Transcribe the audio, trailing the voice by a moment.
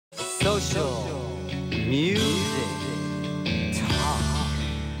Social Music Talk.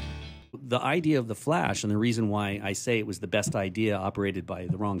 The idea of the Flash, and the reason why I say it was the best idea operated by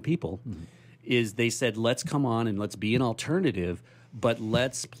the wrong people, is they said, let's come on and let's be an alternative, but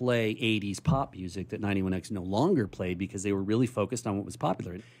let's play 80s pop music that 91X no longer played because they were really focused on what was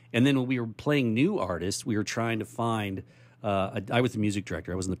popular. And then when we were playing new artists, we were trying to find, I was the music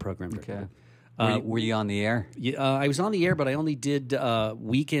director, I wasn't the program director. Okay. Were you on the air? Yeah, I was on the air, but I only did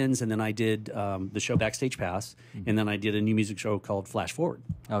weekends, and then I did the show Backstage Pass, and then I did a new music show called Flash Forward.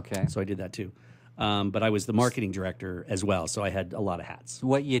 Okay. So I did that too. But I was the marketing director as well, so I had a lot of hats.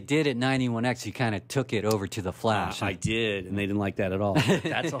 What you did at 91X, you kind of took it over to the Flash. I did, and they didn't like that at all.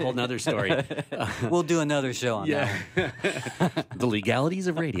 That's a whole nother story. We'll do another show on that. The legalities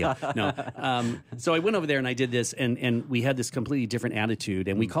of radio. No. So I went over there and I did this, and we had this completely different attitude,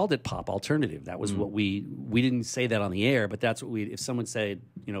 and we called it pop alternative. That was what we didn't say that on the air, but that's what if someone said,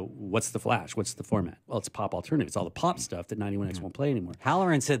 you know, what's the Flash? What's the format? Well, it's pop alternative. It's all the pop stuff that 91X won't play anymore.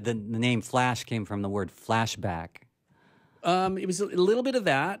 Halloran said the name Flash came from the word flashback. It was a little bit of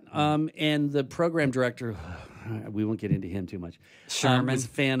that, and the program director, we won't get into him too much. Sherman was a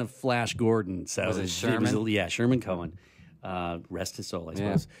fan of Flash Gordon, so Was it Sherman? yeah, Sherman Cohen. Rest his soul, I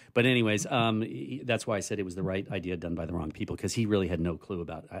suppose. But anyways, that's why I said it was the right idea done by the wrong people, because he really had no clue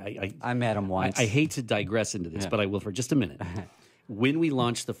about it. I met him once. I hate to digress into this, but I will for just a minute. When we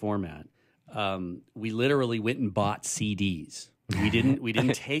launched the format, we literally went and bought CDs. We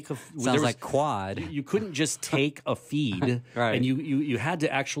didn't take a. Sounds like quad. You couldn't just take a feed, Right. and you had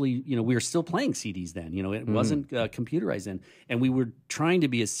to actually, you know, we were still playing CDs then. You know, it wasn't computerized then, and we were trying to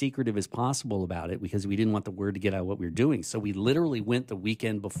be as secretive as possible about it because we didn't want the word to get out what we were doing. So we literally went the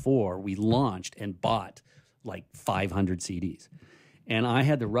weekend before we launched and bought like 500 CDs, and I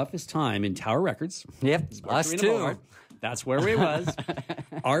had the roughest time in Tower Records. Yep, us Arena too. Boulevard. That's where we was,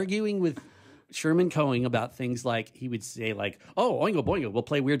 arguing with Sherman Cohen about things like, he would say like, oh, Oingo Boingo, we'll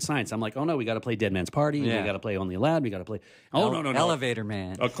play Weird Science. I'm like, oh no, we got to play Dead Man's Party. Yeah. We got to play Only Lad. We got to play, oh no. Elevator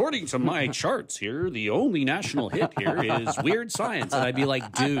Man. According to my charts here, the only national hit here is Weird Science. And I'd be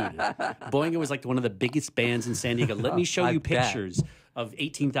like, dude, Boingo was like one of the biggest bands in San Diego. Let me show you bet. pictures of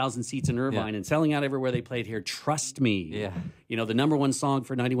 18,000 seats in Irvine and selling out everywhere they played here. Trust me. Yeah. You know, the #1 song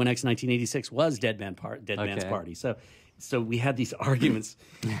for 91X 1986 was Dead Man's Party. So we had these arguments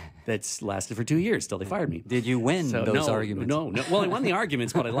that lasted for 2 years till they fired me. Did you win those arguments? No. Well, I won the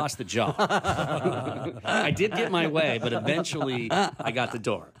arguments, but I lost the job. I did get my way, but eventually I got the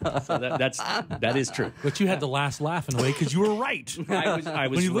door. So that is true. But you had the last laugh in a way because you were right. I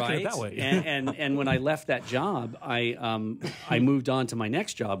was when you look right. at it that way. and when I left that job, I moved on to my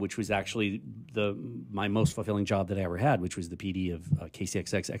next job, which was actually my most fulfilling job that I ever had, which was the PD of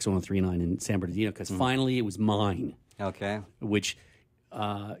KCXX X1039 in San Bernardino, because finally it was mine. Okay. Which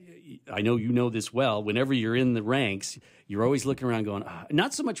I know you know this well. Whenever you're in the ranks, you're always looking around going,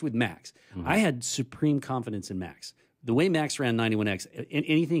 not so much with Max. I had supreme confidence in Max. The way Max ran 91X,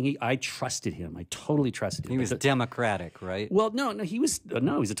 anything I trusted him. I totally trusted him. He was democratic, right? Well, no, he was he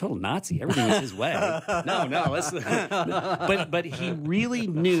was a total Nazi. Everything was his way. But he really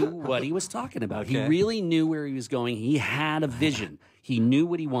knew what he was talking about. Okay. He really knew where he was going. He had a vision. He knew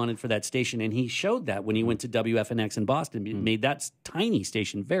what he wanted for that station, and he showed that when he went to WFNX in Boston. It made that tiny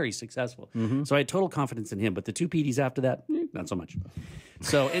station very successful. So I had total confidence in him. But the two PDs after that, not so much.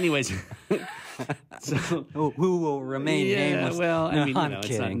 So, anyways, who will remain nameless? Well, I mean, I'm it's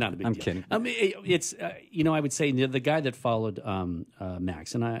kidding. not a big I'm deal. kidding. I mean, it's I would say the guy that followed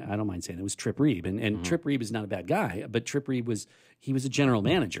Max, and I don't mind saying it, was Trip Reeb, and Trip Reeb is not a bad guy, but Trip Reeb was a general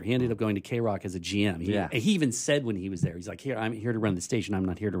manager. He ended up going to K-Rock as a GM. He even said when he was there, he's like, "Here, I'm here to run the station. I'm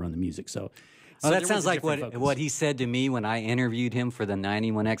not here to run the music." So that sounds like what he said to me when I interviewed him for the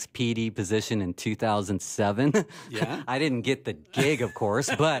 91X PD position in 2007. Yeah. I didn't get the gig, of course,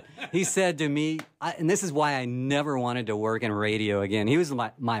 but he said to me, and this is why I never wanted to work in radio again. He was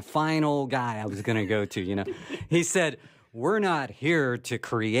my final guy I was going to go to, you know. He said, we're not here to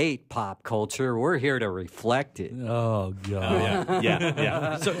create pop culture. We're here to reflect it. Oh, God.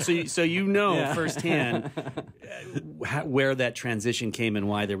 Yeah. So you know firsthand where that transition came and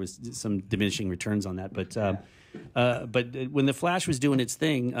why there was some diminishing returns on that. But when the Flash was doing its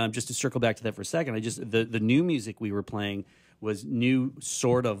thing, just to circle back to that for a second, the new music we were playing was new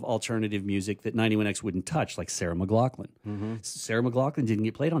sort of alternative music that 91X wouldn't touch, like Sarah McLachlan. Sarah McLachlan didn't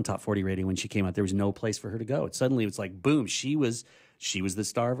get played on Top 40 radio when she came out. There was no place for her to go. Suddenly it was like, boom, she was the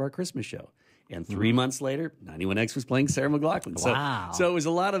star of our Christmas show. And 3 months later, 91X was playing Sarah McLachlan. Wow. So it was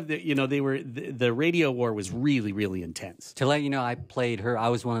a lot of the radio war was really, really intense. To let you know, I played her. I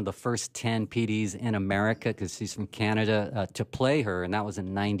was one of the first 10 PDs in America, because she's from Canada, to play her, and that was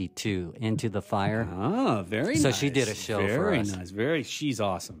in '92, Into the Fire. Ah, very nice. So she did a show for us. Very nice. She's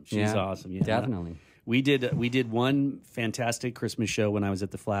awesome. She's awesome. Yeah, definitely. We did one fantastic Christmas show when I was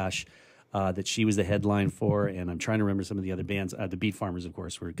at the Flash. That she was the headline for, and I'm trying to remember some of the other bands. The Beat Farmers, of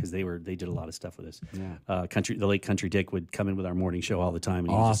course, were because they did a lot of stuff with us. Yeah. The late Country Dick would come in with our morning show all the time,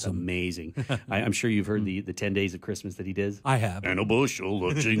 and he was just amazing. I'm sure you've heard the 10 Days of Christmas that he did. I have. And a bushel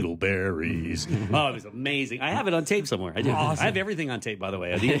of jingleberries. Oh, it was amazing. I have it on tape somewhere. I do. Awesome. I have everything on tape, by the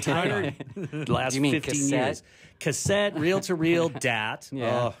way. The entire last You mean 15 cassette? years. Cassette, reel-to-reel, DAT.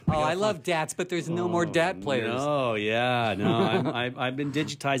 Yeah. I love DATs, but there's no more DAT players. Oh, yeah. No, I've been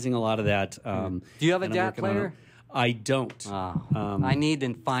digitizing a lot of that. Do you have a and I'm DAT working on player? it. I don't. I need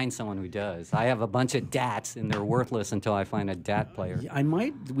to find someone who does. I have a bunch of DATs, and they're worthless until I find a DAT player.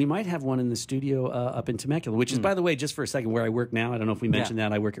 We might have one in the studio up in Temecula, which is, by the way, just for a second, where I work now. I don't know if we mentioned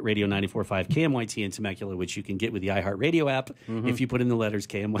that. I work at Radio 94.5 KMYT in Temecula, which you can get with the iHeartRadio app if you put in the letters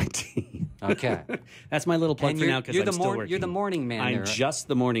KMYT. Okay. That's my little plug And for now because I'm still working. You're the morning man I'm there. just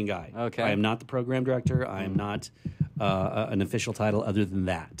the morning guy. Okay. I am not the program director. I am not an official title other than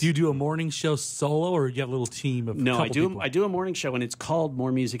that. Do you do a morning show solo, or do you have a little team of? No, I couple do. people? I do a morning show, and it's called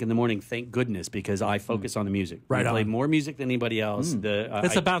More Music in the Morning. Thank goodness, because I focus on the music. Right I play on. more music than anybody else.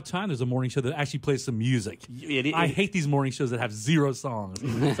 It's about time there's a morning show that actually plays some music. I hate these morning shows that have 0 songs.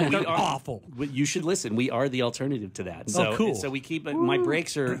 It's like they're awful. You should listen. We are the alternative to that. So, cool. So we keep my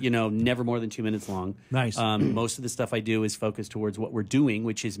breaks are never more than 2 minutes long. Nice. Most of the stuff I do is focused towards what we're doing,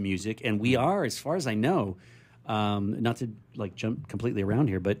 which is music, and we are, as far as I know. Not to jump completely around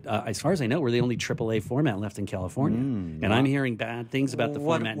here, but as far as I know, we're the only AAA format left in California, and I'm hearing bad things about the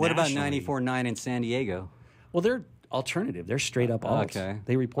format. What about nationally. 94.9 in San Diego? Well, they're alternative. They're straight up alt. Okay.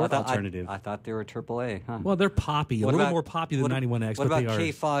 They report I thought- alternative. I thought they were AAA. Huh? Well, they're poppy, a little more poppy than 91X. What but about they are.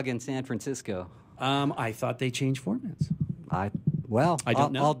 K-Fog in San Francisco? I thought they changed formats. I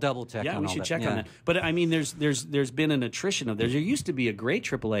don't know. I'll double check. Yeah, on we all should that. check Yeah. on that. But I mean, there's been an attrition of there used to be a great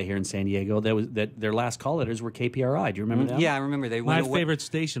AAA here in San Diego that their last call letters were KPRI. Do you remember that? Yeah, I remember they My went away. favorite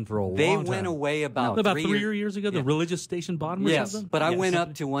station for a long They time. went away about 3 years ago. The religious station bottom or Yes, something. but I went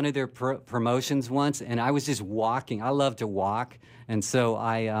up to one of their promotions once, and I was just walking. I love to walk, and so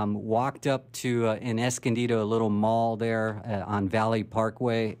I walked up to in Escondido, a little mall there on Valley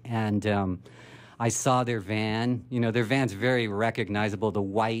Parkway, and I saw their van. Their van's very recognizable, the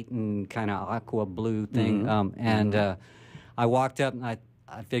white and kind of aqua blue thing. I walked up and I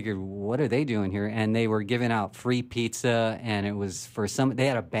figured, what are they doing here? And they were giving out free pizza, and it was for they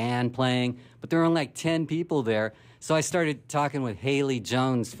had a band playing, but there were only like 10 people there. So I started talking with Haley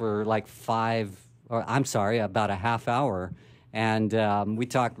Jones for like about a half hour. And we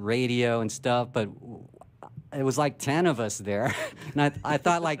talked radio and stuff, but it was like 10 of us there. And I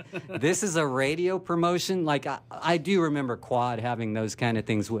thought, this is a radio promotion? I do remember Quad having those kind of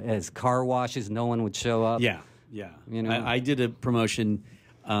things as car washes. No one would show up. Yeah. I did a promotion,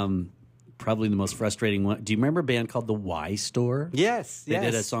 probably the most frustrating one. Do you remember a band called The Y Store? Yes. They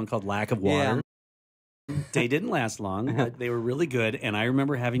did a song called Lack of Water. Yeah. They didn't last long, but they were really good. And I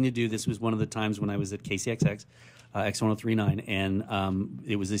remember having to do this was one of the times when I was at KCXX, X1039, and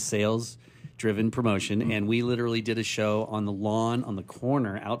it was a sales-driven promotion, and we literally did a show on the lawn on the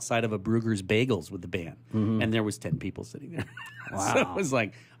corner outside of a Brugger's Bagels with the band, and there was 10 people sitting there. Wow. So it was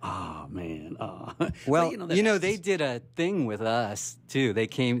like, oh man. Well, But, they did a thing with us too. They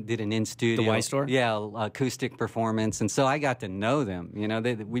did an in-studio. The Y Store? Yeah, acoustic performance, and so I got to know them.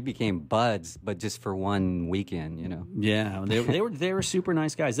 We became buds, but just for one weekend. Yeah, they were super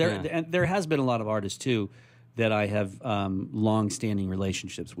nice guys. And there has been a lot of artists too that I have long-standing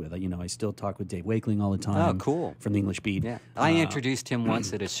relationships with. I still talk with Dave Wakeling all the time. Oh, cool. From the English Beat. Yeah, I introduced him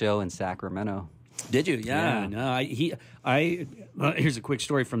once at a show in Sacramento. Did you? Yeah. No, here's a quick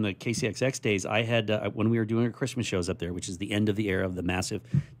story from the KCXX days. I had when we were doing our Christmas shows up there, which is the end of the era of the massive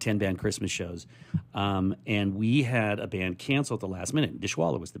 10-band Christmas shows, and we had a band cancel at the last minute.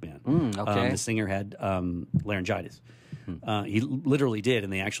 Dishwalla was the band. Okay. The singer had laryngitis. He literally did,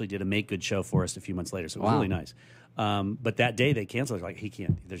 and they actually did a make good show for us a few months later. So it was really nice. But that day they canceled. Like, he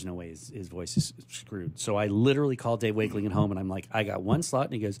can't. There's no way his voice is screwed. So I literally called Dave Wakeling at home, and I'm like, I got one slot,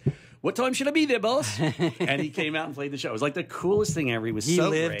 and he goes, "What time should I be there, boss?" And he came out and played the show. It was like the coolest thing ever. He was so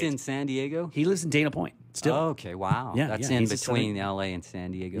lived great. in San Diego. He lives in Dana Point still. Oh, okay, wow. Yeah, That's yeah, in he's a between L.A. and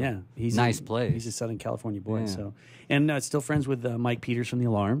San Diego. Yeah, he's nice place. He's a Southern California boy. Yeah. So, and still friends with Mike Peters from The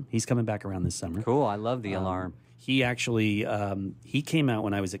Alarm. He's coming back around this summer. Cool. I love The Alarm. He actually he came out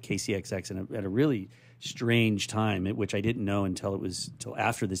when I was at KCXX and at a really strange time, which I didn't know until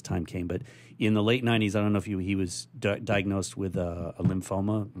after this time came. But in the late 90s, I don't know if he was diagnosed with a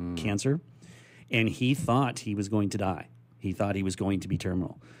lymphoma cancer, and he thought he was going to die. He thought he was going to be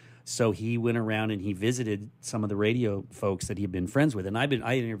terminal. So he went around and he visited some of the radio folks that he had been friends with. And I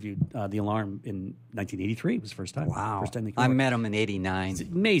interviewed The Alarm in 1983. It was the first time. Wow. First time they came I over. met him in 89. He's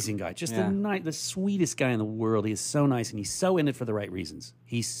an amazing guy. Just the sweetest guy in the world. He is so nice, and he's so in it for the right reasons.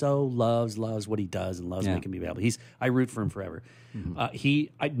 He so loves what he does and loves making me available. I root for him forever.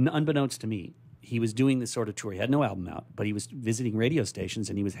 Unbeknownst to me, he was doing this sort of tour. He had no album out, but he was visiting radio stations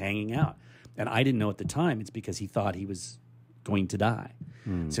and he was hanging out. And I didn't know at the time it's because he thought he was going to die.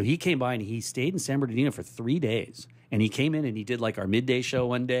 So he came by and he stayed in San Bernardino for 3 days. And he came in and he did like our midday show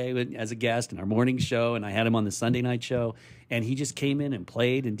one day as a guest and our morning show. And I had him on the Sunday night show. And he just came in and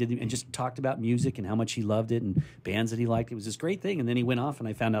played and just talked about music and how much he loved it and bands that he liked. It was this great thing. And then he went off and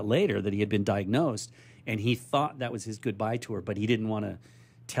I found out later that he had been diagnosed and he thought that was his goodbye tour, but he didn't want to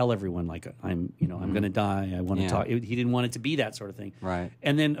tell everyone like I'm going to die. I want to talk. He didn't want it to be that sort of thing. Right.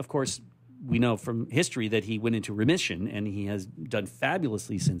 And then of course, we know from history that he went into remission, and he has done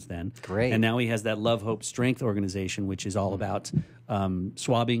fabulously since then. Great. And now he has that Love, Hope, Strength organization, which is all about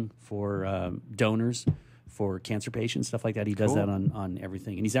swabbing for donors for cancer patients, stuff like that. He does that on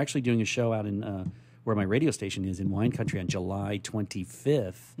everything. And he's actually doing a show out in where my radio station is in Wine Country on July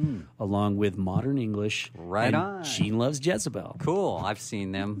 25th, along with Modern English. Right and on. Gene Loves Jezebel. Cool. I've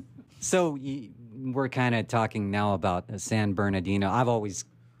seen them. So we're kind of talking now about San Bernardino. I've always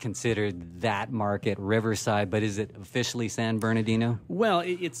considered that market Riverside, but is it officially San Bernardino? Well,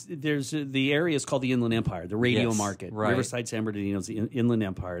 the area is called the Inland Empire, the radio market. Right. Riverside, San Bernardino is the Inland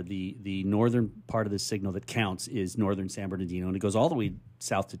Empire. The northern part of the signal that counts is northern San Bernardino, and it goes all the way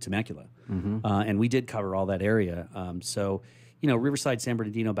south to Temecula. And we did cover all that area. So, Riverside, San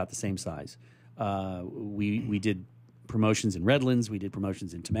Bernardino, about the same size. We did promotions in Redlands. We did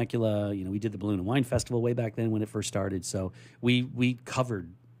promotions in Temecula. We did the Balloon and Wine Festival way back then when it first started. So we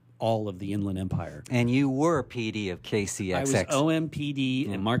covered all of the Inland Empire. And you were PD of KCXX. I was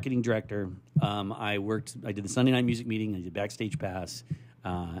OMPD and marketing director. I did the Sunday night music meeting. I did Backstage Pass.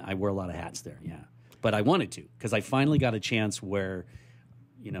 I wore a lot of hats there, But I wanted to, because I finally got a chance where,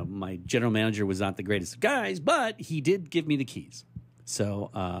 my general manager was not the greatest of guys, but he did give me the keys. So,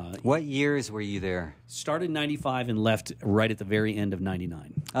 what years were you there? Started in 95 and left right at the very end of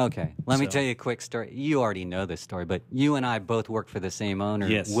 99. Okay. Let me tell you a quick story. You already know this story, but you and I both worked for the same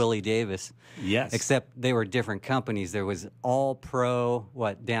owner, Willie Davis. Yes. Except they were different companies. There was All Pro,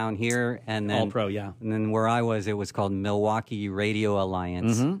 down here? And then All Pro, yeah. And then where I was, it was called Milwaukee Radio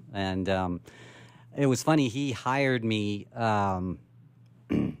Alliance. And it was funny. He hired me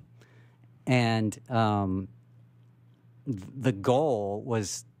the goal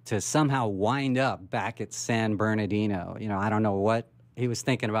was to somehow wind up back at San Bernardino. I don't know what he was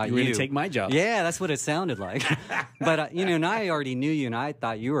thinking about you. You were going to take my job. Yeah, that's what it sounded like. But, and I already knew you, and I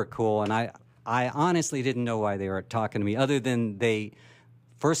thought you were cool, and I honestly didn't know why they were talking to me, other than they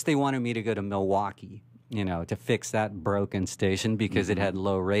wanted me to go to Milwaukee, to fix that broken station because it had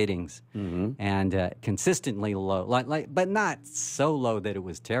low ratings and consistently low, but not so low that it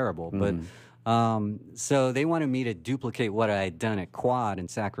was terrible, but... so they wanted me to duplicate what I had done at Quad in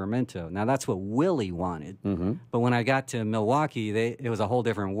Sacramento. Now, that's what Willie wanted. But when I got to Milwaukee, it was a whole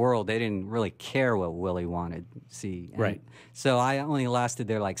different world. They didn't really care what Willie wanted. See? Right. So I only lasted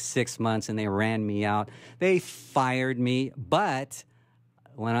there like 6 months, and they ran me out. They fired me, but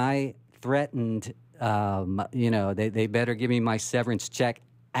when I threatened, they better give me my severance check.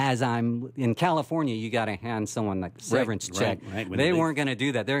 As I'm in California, you got to hand someone a severance check. Right. They weren't going to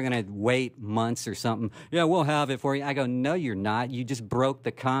do that. They're going to wait months or something. Yeah, we'll have it for you. I go, no, you're not. You just broke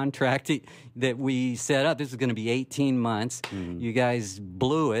the contract that we set up. This is going to be 18 months. You guys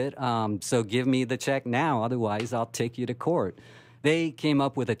blew it. So give me the check now. Otherwise, I'll take you to court. They came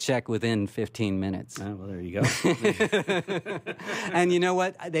up with a check within 15 minutes. Oh, well, there you go. And you know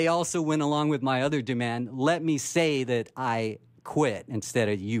what? They also went along with my other demand. Let me say that I quit instead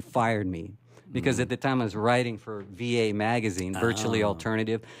of you fired me, because at the time I was writing for VA magazine, Virtually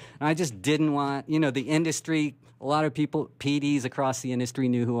Alternative, and I just didn't want, the industry, a lot of people, PDs across the industry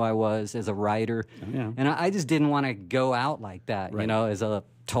knew who I was as a writer, and I just didn't want to go out like that, as a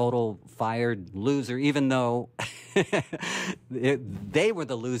total fired loser, even though they were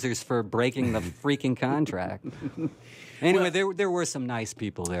the losers for breaking the freaking contract. Anyway, there were some nice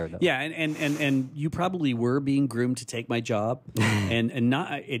people there, though. Yeah, and you probably were being groomed to take my job, and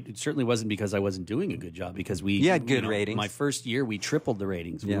not. It certainly wasn't because I wasn't doing a good job. Because we had good ratings. My first year, we tripled the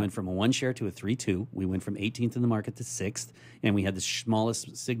ratings. We went from a 1 share to a 3-2. We went from 18th in the market to 6th, and we had the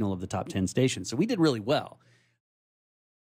smallest signal of the top 10 stations. So we did really well.